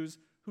 and Jews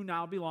who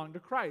now belong to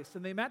Christ.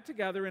 And they met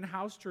together in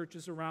house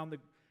churches around the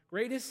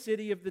greatest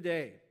city of the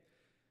day.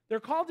 They're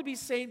called to be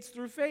saints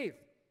through faith.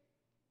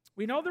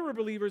 We know there were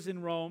believers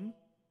in Rome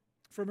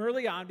from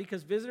early on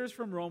because visitors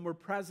from Rome were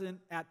present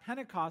at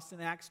Pentecost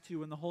in Acts 2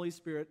 when the Holy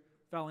Spirit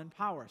fell in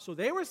power. So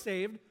they were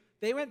saved.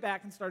 They went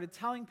back and started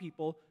telling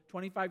people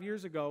 25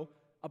 years ago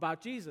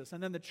about Jesus.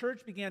 And then the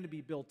church began to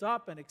be built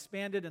up and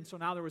expanded, and so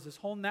now there was this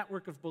whole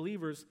network of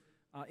believers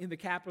in the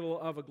capital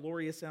of a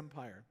glorious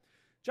empire.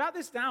 Jot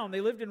this down.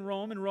 They lived in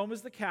Rome, and Rome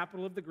is the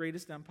capital of the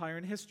greatest empire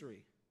in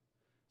history.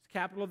 It's the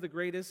capital of the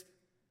greatest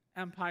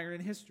empire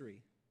in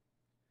history.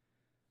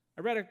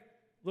 I read a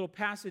little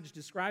passage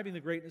describing the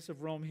greatness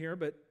of Rome here,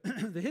 but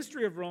the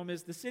history of Rome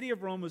is the city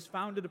of Rome was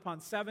founded upon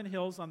 7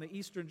 hills on the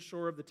eastern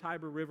shore of the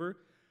Tiber River.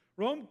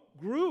 Rome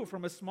grew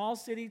from a small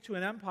city to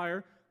an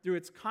empire through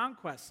its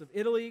conquests of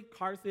Italy,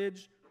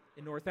 Carthage,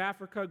 in North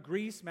Africa,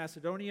 Greece,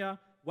 Macedonia,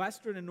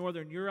 Western and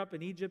Northern Europe,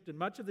 and Egypt, and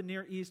much of the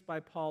Near East by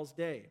Paul's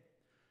day.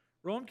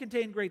 Rome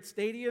contained great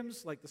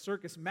stadiums like the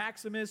Circus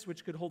Maximus,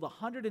 which could hold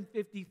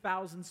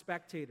 150,000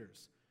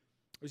 spectators.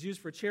 It was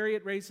used for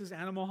chariot races,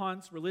 animal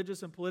hunts,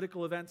 religious and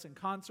political events, and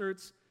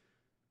concerts.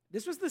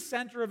 This was the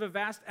center of a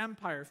vast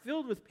empire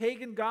filled with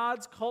pagan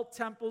gods, cult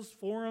temples,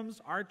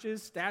 forums,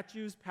 arches,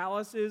 statues,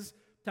 palaces,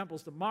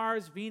 temples to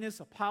Mars, Venus,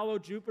 Apollo,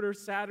 Jupiter,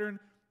 Saturn,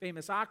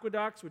 famous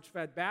aqueducts which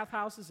fed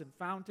bathhouses and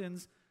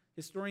fountains.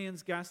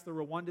 Historians guess there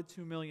were 1 to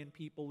 2 million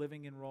people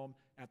living in Rome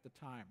at the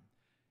time.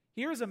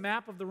 Here's a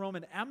map of the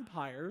Roman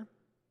Empire,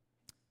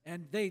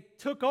 and they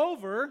took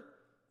over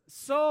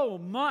so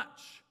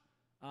much.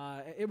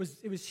 It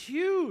was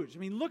huge. I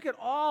mean, look at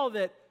all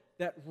that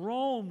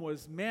Rome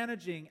was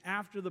managing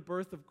after the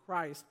birth of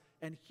Christ.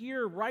 And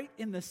here, right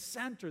in the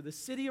center, the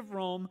city of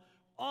Rome,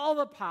 all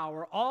the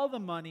power, all the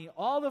money,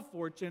 all the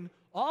fortune,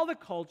 all the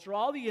culture,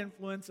 all the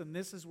influence, and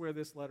this is where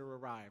this letter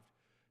arrived.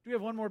 Do we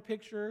have one more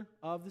picture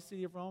of the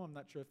city of Rome? I'm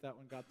not sure if that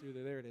one got through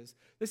there. There it is.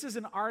 This is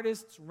an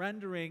artist's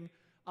rendering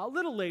a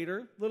little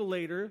later,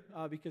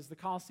 because the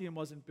Colosseum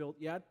wasn't built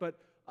yet. But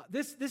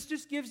this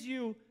just gives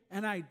you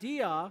an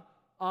idea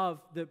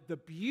of the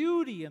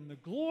beauty and the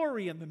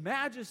glory and the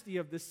majesty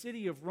of the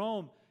city of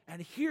Rome.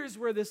 And here's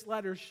where this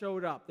letter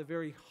showed up, the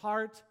very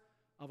heart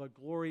of a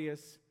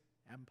glorious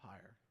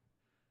empire.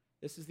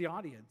 This is the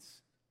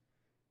audience.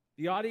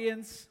 The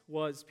audience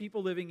was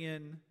people living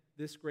in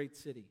this great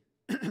city.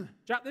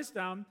 Jot this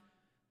down.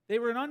 They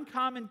were an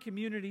uncommon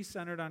community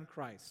centered on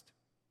Christ.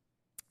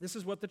 This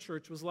is what the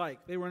church was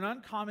like. They were an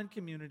uncommon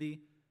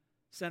community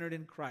centered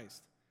in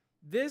Christ.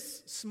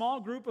 This small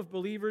group of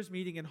believers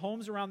meeting in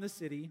homes around the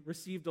city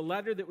received a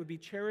letter that would be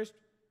cherished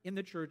in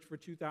the church for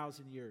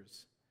 2,000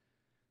 years.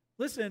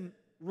 Listen,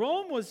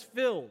 Rome was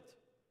filled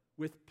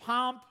with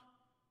pomp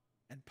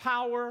and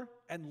power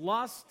and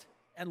lust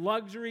and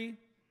luxury,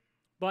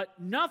 but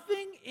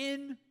nothing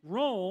in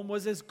Rome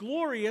was as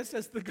glorious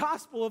as the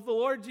gospel of the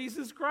Lord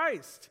Jesus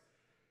Christ.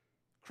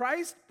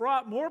 Christ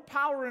brought more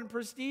power and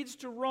prestige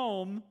to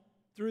Rome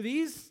through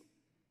these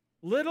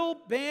little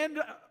band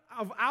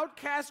of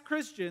outcast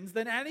Christians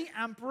than any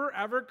emperor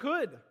ever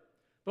could.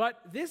 But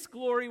this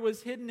glory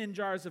was hidden in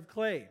jars of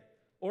clay.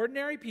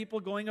 Ordinary people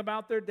going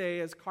about their day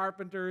as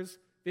carpenters,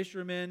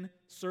 fishermen,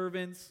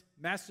 servants,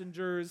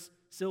 messengers,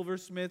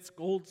 silversmiths,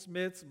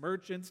 goldsmiths,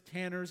 merchants,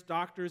 tanners,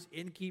 doctors,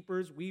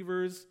 innkeepers,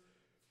 weavers,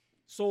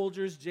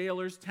 soldiers,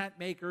 jailers, tent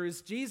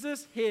makers.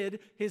 Jesus hid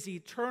his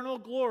eternal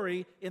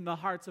glory in the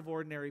hearts of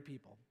ordinary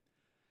people.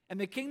 And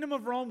the kingdom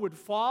of Rome would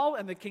fall,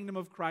 and the kingdom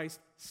of Christ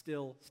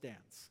still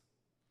stands.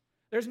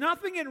 There's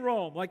nothing in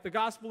Rome like the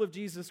gospel of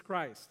Jesus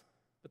Christ,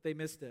 but they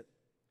missed it.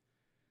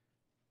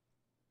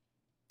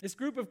 This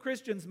group of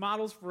Christians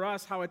models for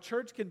us how a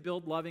church can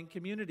build loving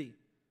community.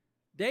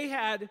 They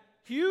had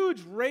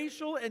huge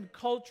racial and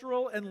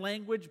cultural and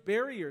language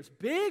barriers,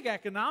 big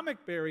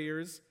economic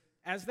barriers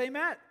as they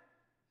met.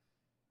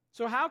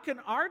 So how can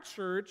our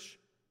church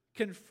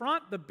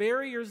confront the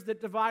barriers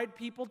that divide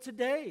people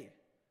today?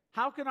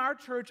 How can our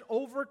church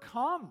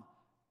overcome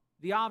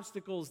the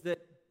obstacles that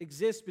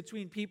exist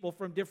between people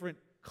from different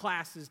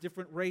classes,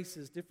 different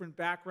races, different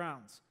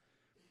backgrounds?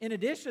 In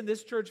addition,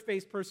 this church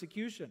faced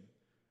persecution.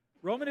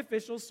 Roman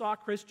officials saw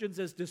Christians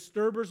as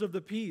disturbers of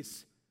the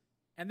peace.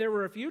 And there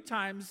were a few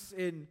times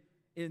in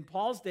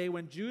Paul's day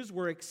when Jews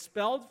were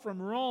expelled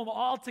from Rome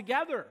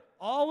altogether.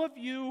 All of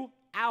you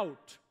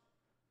out.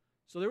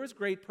 So there was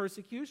great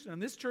persecution.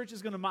 And this church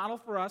is going to model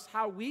for us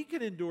how we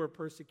can endure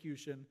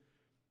persecution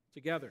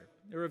together.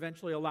 They were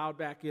eventually allowed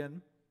back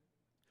in.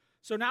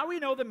 So now we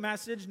know the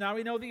message, now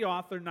we know the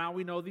author, now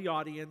we know the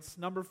audience.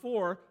 Number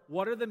 4,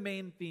 what are the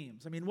main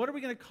themes? I mean, what are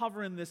we going to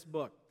cover in this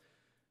book?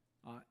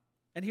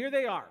 And here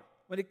they are.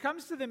 When it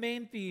comes to the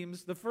main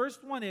themes, the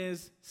first one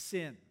is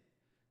sin.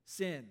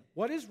 Sin.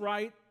 What is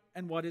right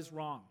and what is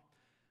wrong?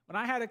 When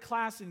I had a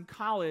class in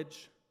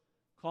college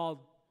called,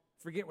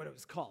 forget what it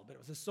was called, but it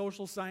was a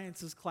social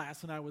sciences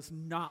class, and I was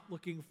not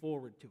looking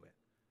forward to it.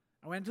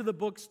 I went to the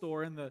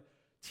bookstore, and the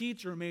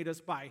teacher made us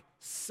buy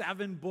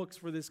 7 books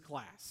for this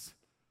class.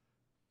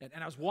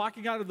 And I was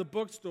walking out of the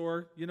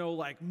bookstore,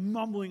 like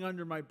mumbling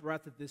under my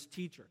breath at this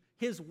teacher.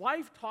 His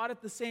wife taught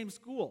at the same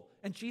school,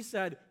 and she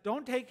said,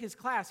 "Don't take his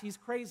class, he's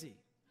crazy."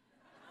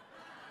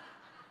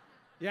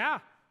 Yeah,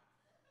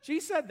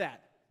 she said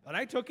that, but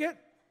I took it.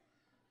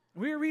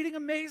 We were reading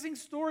amazing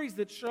stories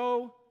that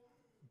show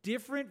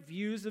different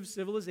views of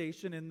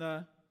civilization in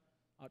the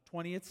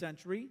 20th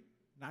century,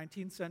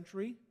 19th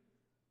century,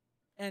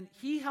 and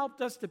he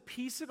helped us to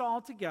piece it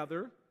all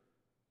together.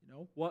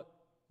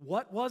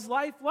 What was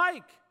life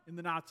like in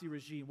the Nazi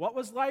regime? What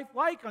was life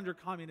like under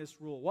communist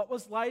rule? What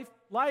was life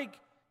like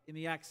in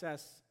the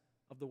excess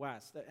of the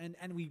West?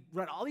 And we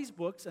read all these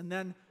books, and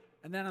then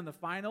on the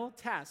final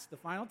test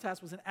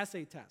was an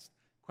essay test.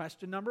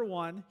 Question number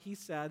 1, he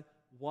said,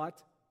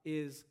 what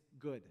is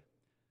good?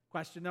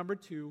 Question number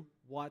 2,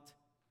 what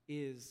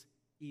is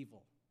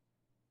evil?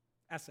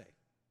 Essay.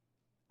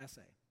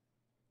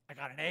 I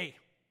got an A.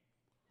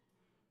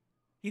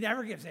 He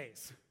never gives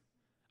A's.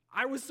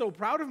 I was so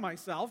proud of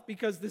myself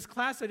because this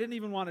class I didn't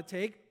even want to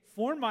take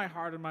formed my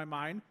heart and my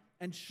mind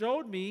and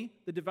showed me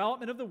the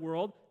development of the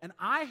world, and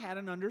I had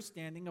an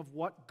understanding of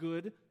what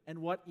good and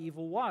what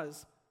evil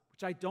was,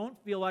 which I don't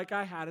feel like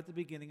I had at the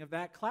beginning of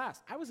that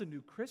class. I was a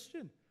new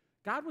Christian.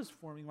 God was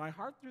forming my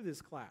heart through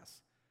this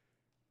class.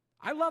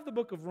 I love the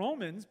book of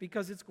Romans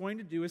because it's going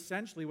to do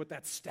essentially what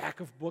that stack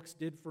of books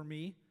did for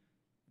me.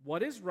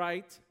 What is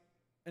right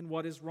and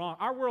what is wrong?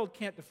 Our world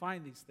can't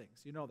define these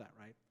things. You know that,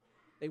 right?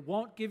 They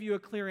won't give you a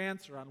clear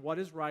answer on what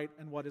is right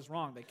and what is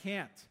wrong. They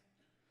can't.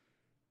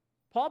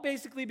 Paul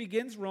basically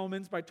begins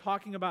Romans by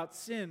talking about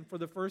sin for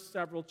the first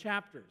several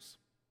chapters.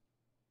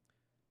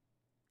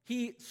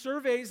 He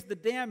surveys the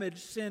damage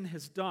sin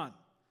has done.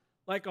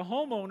 Like a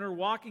homeowner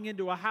walking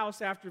into a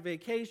house after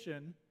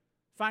vacation,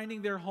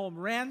 finding their home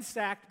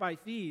ransacked by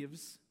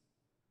thieves,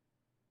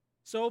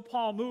 so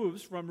Paul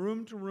moves from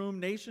room to room,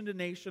 nation to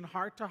nation,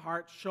 heart to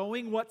heart,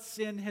 showing what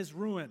sin has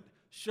ruined,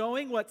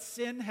 showing what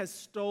sin has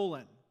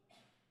stolen.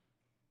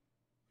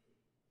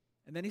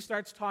 And then he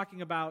starts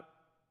talking about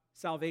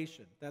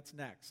salvation. That's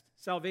next.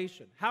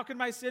 Salvation. How can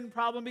my sin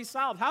problem be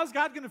solved? How's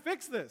God going to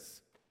fix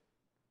this?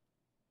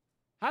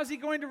 How's he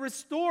going to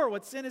restore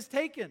what sin has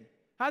taken?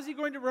 How's he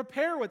going to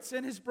repair what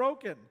sin has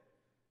broken?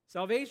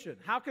 Salvation.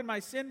 How can my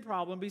sin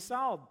problem be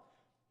solved?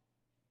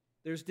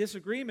 There's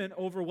disagreement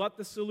over what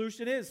the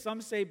solution is.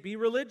 Some say be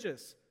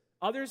religious.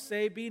 Others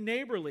say be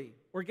neighborly,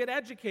 or get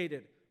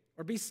educated,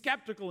 or be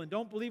skeptical and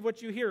don't believe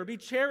what you hear, or be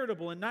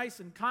charitable and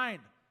nice and kind.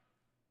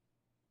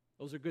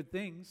 Those are good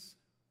things.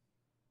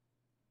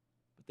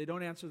 But they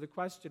don't answer the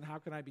question, how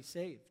can I be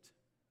saved?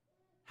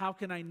 How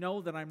can I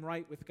know that I'm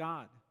right with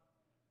God?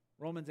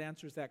 Romans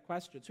answers that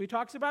question. So he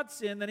talks about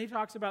sin, then he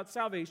talks about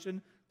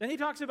salvation, then he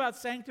talks about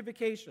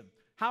sanctification.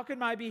 How can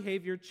my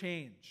behavior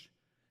change?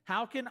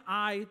 How can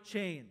I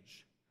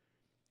change?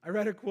 I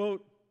read a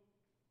quote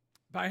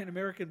by an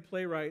American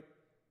playwright,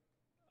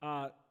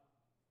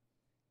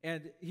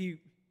 and he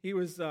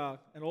was an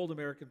old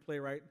American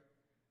playwright.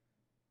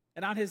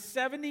 And on his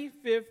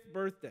 75th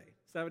birthday,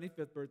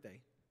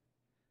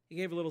 he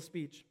gave a little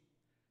speech.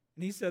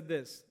 And he said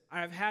this, I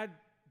have had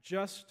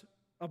just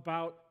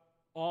about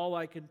all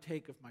I can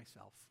take of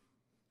myself.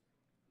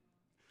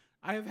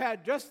 I have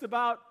had just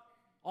about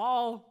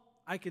all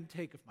I can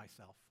take of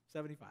myself.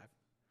 75.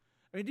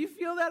 I mean, do you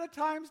feel that at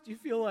times? Do you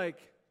feel like,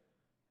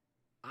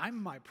 I'm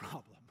my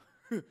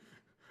problem?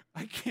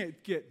 I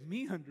can't get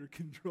me under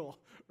control,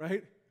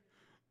 right?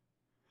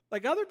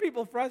 Like other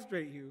people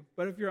frustrate you,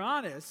 but if you're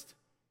honest,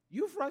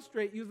 you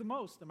frustrate you the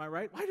most, am I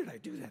right? Why did I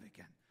do that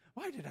again?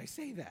 Why did I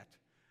say that?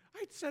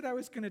 I said I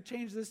was going to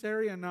change this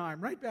area, and now I'm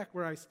right back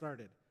where I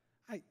started.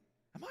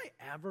 Am I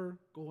ever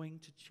going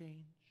to change?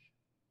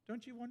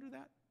 Don't you wonder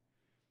that?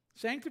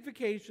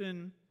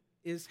 Sanctification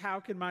is how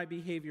can my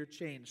behavior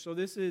change. So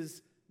this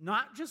is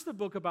not just a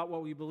book about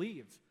what we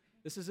believe.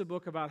 This is a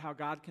book about how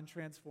God can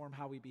transform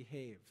how we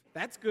behave.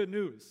 That's good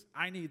news.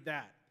 I need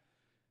that.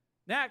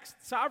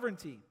 Next,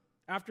 sovereignty.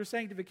 After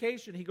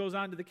sanctification, he goes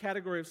on to the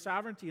category of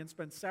sovereignty and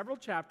spends several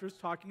chapters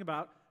talking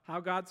about how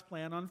God's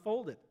plan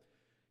unfolded.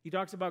 He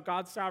talks about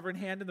God's sovereign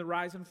hand in the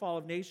rise and fall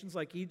of nations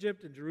like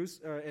Egypt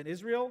and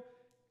Israel,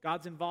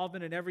 God's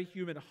involvement in every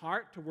human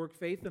heart to work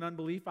faith and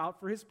unbelief out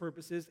for his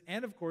purposes,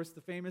 and of course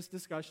the famous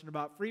discussion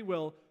about free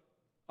will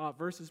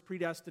versus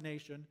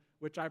predestination,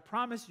 which I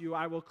promise you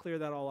I will clear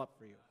that all up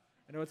for you.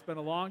 I know it's been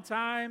a long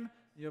time,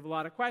 you have a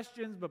lot of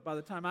questions, but by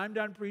the time I'm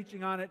done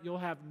preaching on it, you'll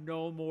have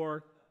no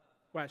more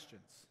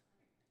questions.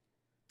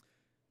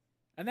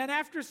 And then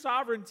after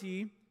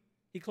sovereignty,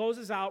 he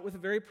closes out with a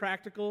very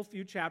practical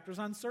few chapters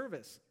on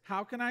service.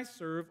 How can I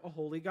serve a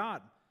holy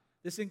God?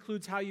 This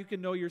includes how you can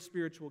know your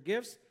spiritual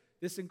gifts.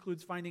 This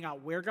includes finding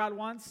out where God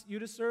wants you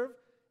to serve.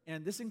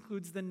 And this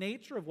includes the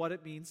nature of what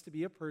it means to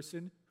be a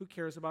person who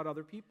cares about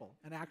other people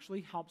and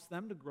actually helps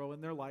them to grow in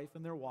their life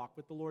and their walk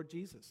with the Lord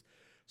Jesus.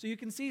 So you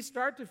can see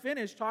start to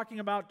finish talking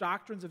about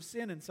doctrines of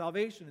sin and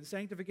salvation and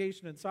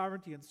sanctification and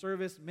sovereignty and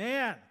service.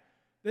 Man,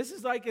 this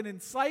is like an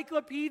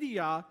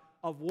encyclopedia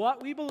of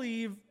what we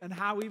believe and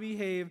how we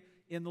behave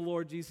in the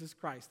Lord Jesus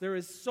Christ. There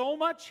is so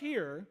much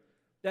here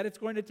that it's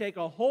going to take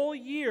a whole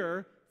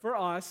year for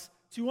us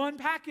to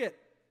unpack it.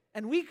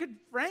 And we could,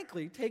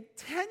 frankly, take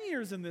 10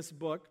 years in this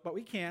book, but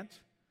we can't.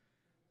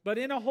 But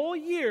in a whole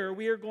year,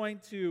 we are going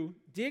to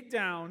dig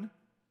down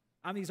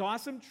on these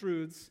awesome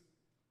truths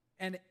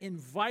and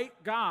invite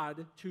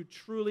God to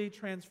truly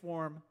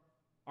transform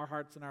our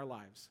hearts and our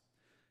lives.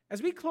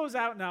 As we close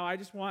out now, I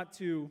just want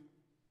to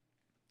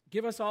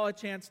give us all a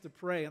chance to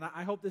pray. And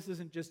I hope this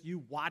isn't just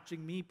you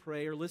watching me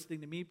pray or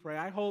listening to me pray.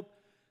 I hope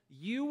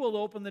you will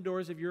open the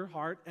doors of your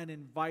heart and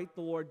invite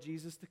the Lord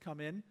Jesus to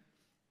come in.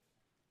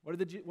 What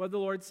did the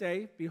Lord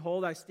say?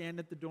 Behold, I stand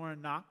at the door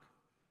and knock,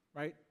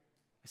 right?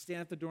 I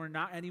stand at the door and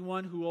knock.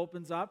 Anyone who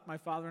opens up, my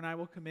Father and I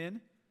will come in.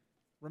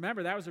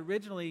 Remember, that was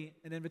originally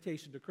an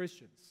invitation to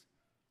Christians,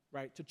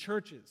 right? To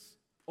churches.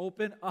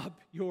 Open up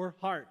your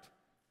heart.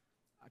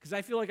 Because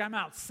I feel like I'm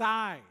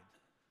outside.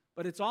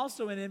 But it's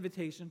also an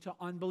invitation to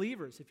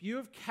unbelievers. If you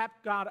have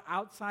kept God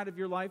outside of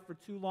your life for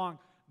too long,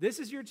 this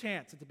is your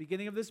chance at the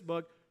beginning of this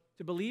book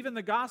to believe in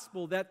the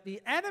gospel that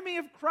the enemy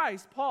of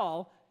Christ,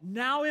 Paul,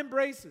 now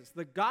embraces.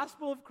 The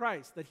gospel of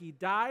Christ, that he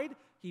died,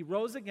 he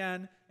rose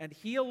again, and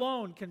he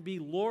alone can be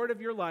Lord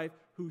of your life,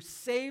 who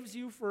saves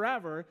you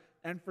forever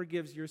and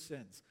forgives your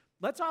sins.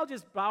 Let's all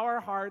just bow our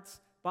hearts,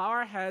 bow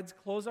our heads,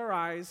 close our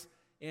eyes,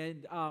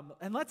 and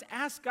let's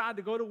ask God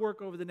to go to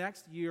work over the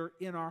next year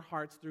in our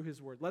hearts through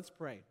his word. Let's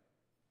pray.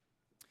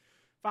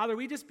 Father,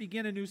 we just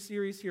begin a new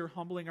series here,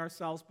 humbling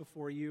ourselves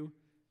before you.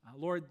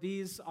 Lord,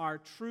 these are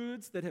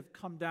truths that have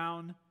come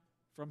down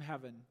from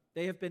heaven.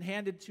 They have been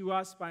handed to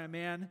us by a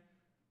man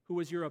who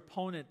was your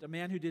opponent, a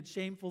man who did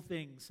shameful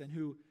things and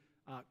who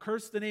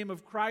cursed the name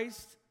of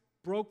Christ,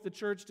 broke the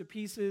church to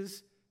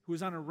pieces, who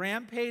was on a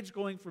rampage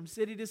going from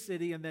city to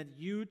city, and then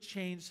you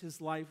changed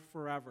his life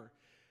forever.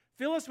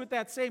 Fill us with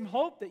that same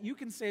hope that you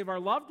can save our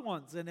loved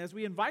ones. And as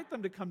we invite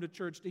them to come to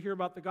church to hear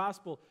about the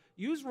gospel,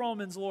 use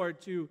Romans,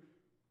 Lord, to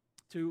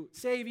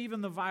save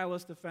even the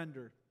vilest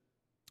offender.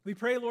 We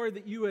pray, Lord,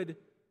 that you would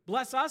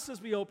bless us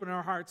as we open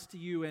our hearts to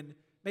you, and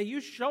may you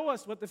show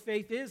us what the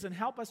faith is and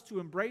help us to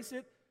embrace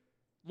it.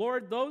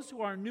 Lord, those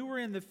who are newer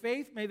in the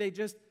faith, may they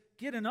just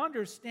get an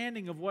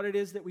understanding of what it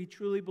is that we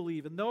truly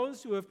believe. And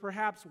those who have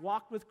perhaps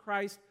walked with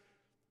Christ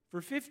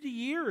For 50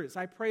 years,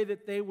 I pray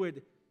that they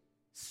would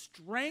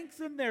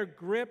strengthen their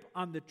grip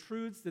on the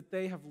truths that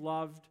they have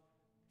loved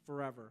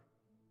forever.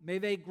 May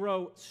they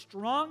grow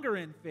stronger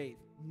in faith,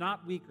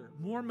 not weaker,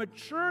 more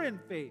mature in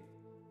faith,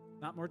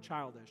 not more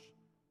childish.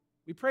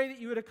 We pray that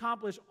you would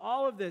accomplish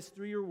all of this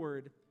through your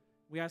word.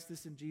 We ask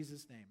this in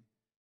Jesus' name.